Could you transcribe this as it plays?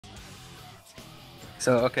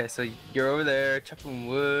So okay, so you're over there chopping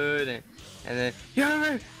wood, and then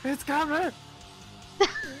Yummy, it's coming.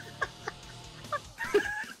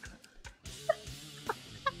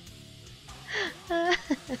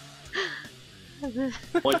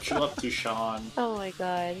 What you up to, Sean? Oh my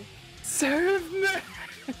god. Serve me.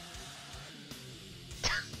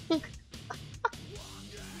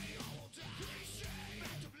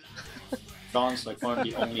 Sean's like one of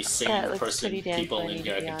the only That sane looks person pretty damn people funny, in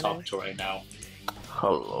here I to be can talk honest. to right now.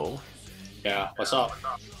 Hello. Yeah, what's up?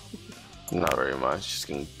 Not very much. Just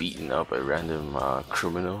getting beaten up by random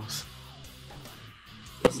criminals.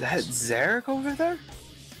 Is that Zarek over there?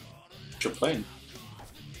 What you playing?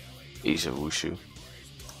 Ace of Wushu.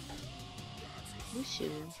 Wushu.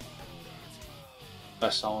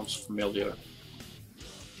 That sounds familiar.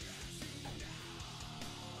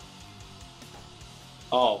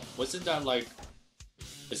 Oh, isn't that like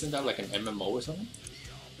an MMO or something?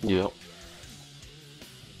 Yep.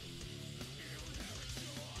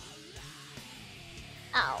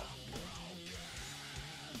 Ow.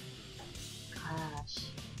 Gosh.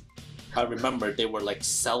 I remember they were like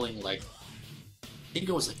selling like, I think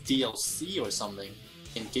it was like DLC or something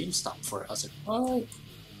in GameStop for it. I was like, oh,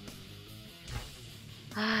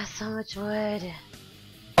 Ah, so much wood.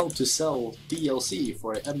 how to sell DLC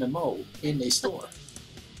for an MMO in a store?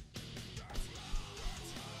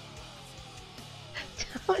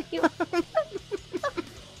 Don't you?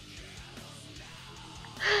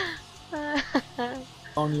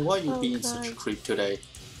 Tony, why you Oh, being such a God. creep today?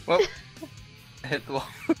 Well, hit the wall.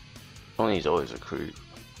 Tony's always a creep.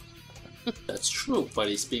 That's true, but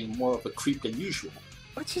he's being more of a creep than usual.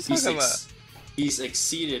 What you He's, talking about? he's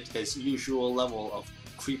exceeded his usual level of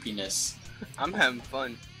creepiness. I'm having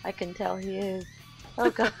fun. I can tell he is. Oh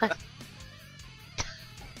god.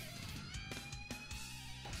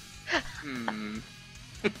 Hmm.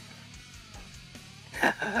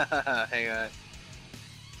 Hang on.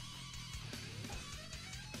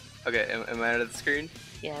 Okay, am I out of the screen?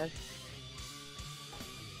 Yes.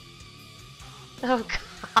 Oh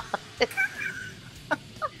god.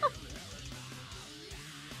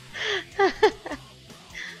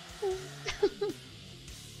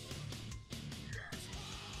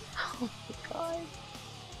 Oh my god.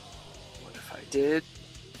 What if I did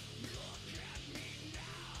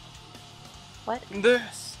What?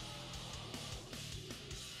 this?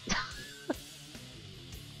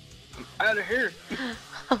 I'm out of here.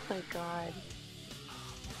 Oh my god.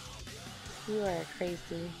 You are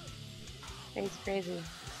crazy. Crazy, crazy.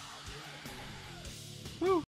 Woo.